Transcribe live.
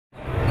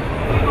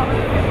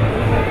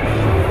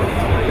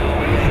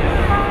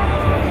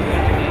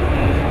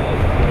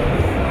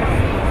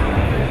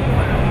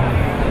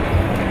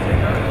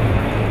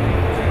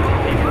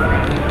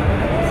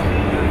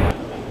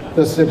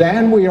the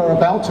sedan we are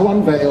about to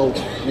unveil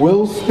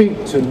will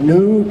speak to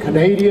new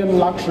Canadian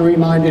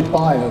luxury-minded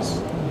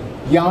buyers,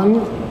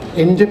 young,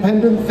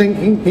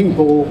 independent-thinking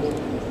people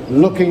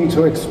looking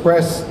to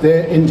express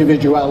their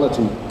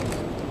individuality.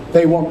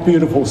 They want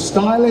beautiful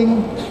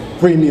styling,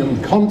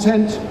 premium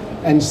content,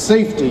 and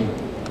safety,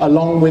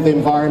 along with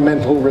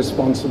environmental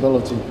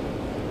responsibility.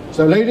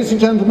 So, ladies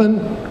and gentlemen,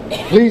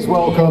 please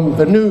welcome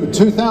the new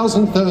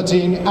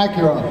 2013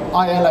 Acura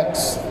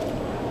ILX.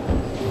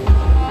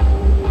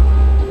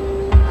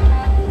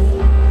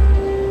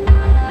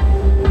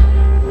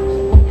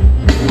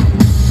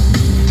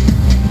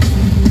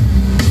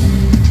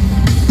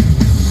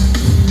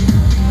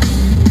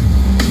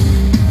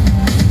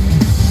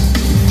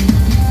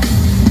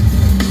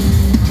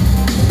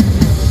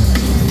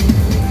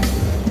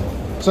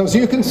 So as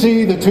you can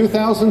see, the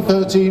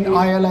 2013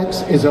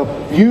 ILX is a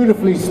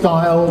beautifully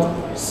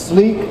styled,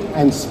 sleek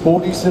and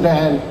sporty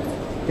sedan.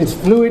 Its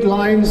fluid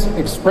lines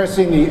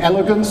expressing the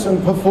elegance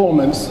and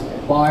performance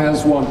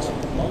buyers want.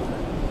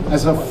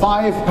 As a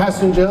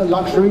 5-passenger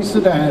luxury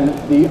sedan,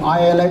 the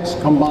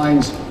ILX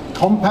combines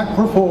compact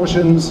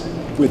proportions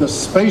with a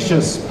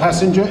spacious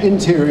passenger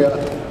interior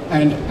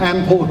and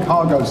ample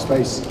cargo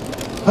space.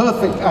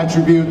 Perfect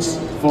attributes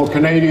for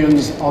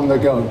Canadians on the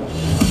go.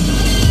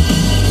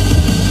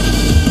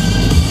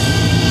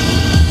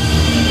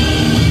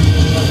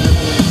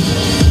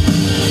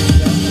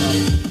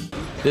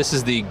 This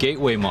is the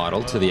gateway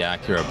model to the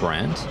Acura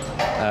brand.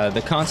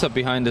 The concept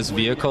behind this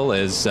vehicle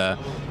is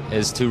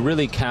to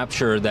really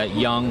capture that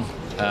young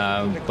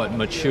but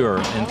mature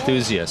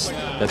enthusiast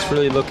that's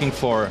really looking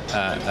for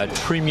a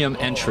premium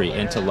entry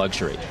into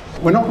luxury.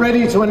 We're not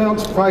ready to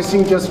announce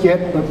pricing just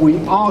yet, but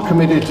we are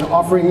committed to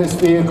offering this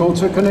vehicle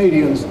to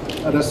Canadians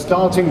at a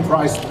starting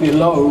price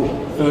below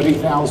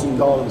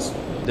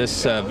 $30,000.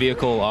 This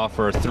vehicle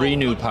offers 3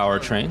 new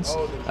powertrains,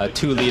 a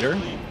 2-liter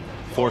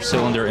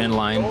 4-cylinder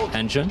inline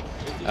engine,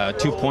 a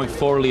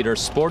 2.4-liter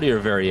sportier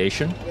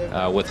variation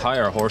with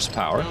higher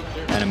horsepower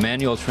and a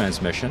manual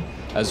transmission,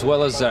 as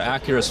well as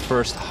Acura's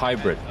first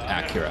hybrid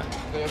Acura.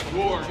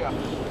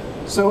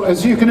 So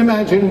as you can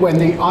imagine, when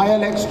the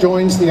ILX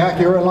joins the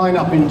Acura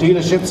lineup in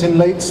dealerships in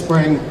late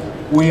spring,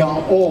 we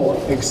are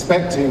all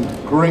expecting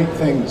great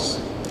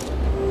things.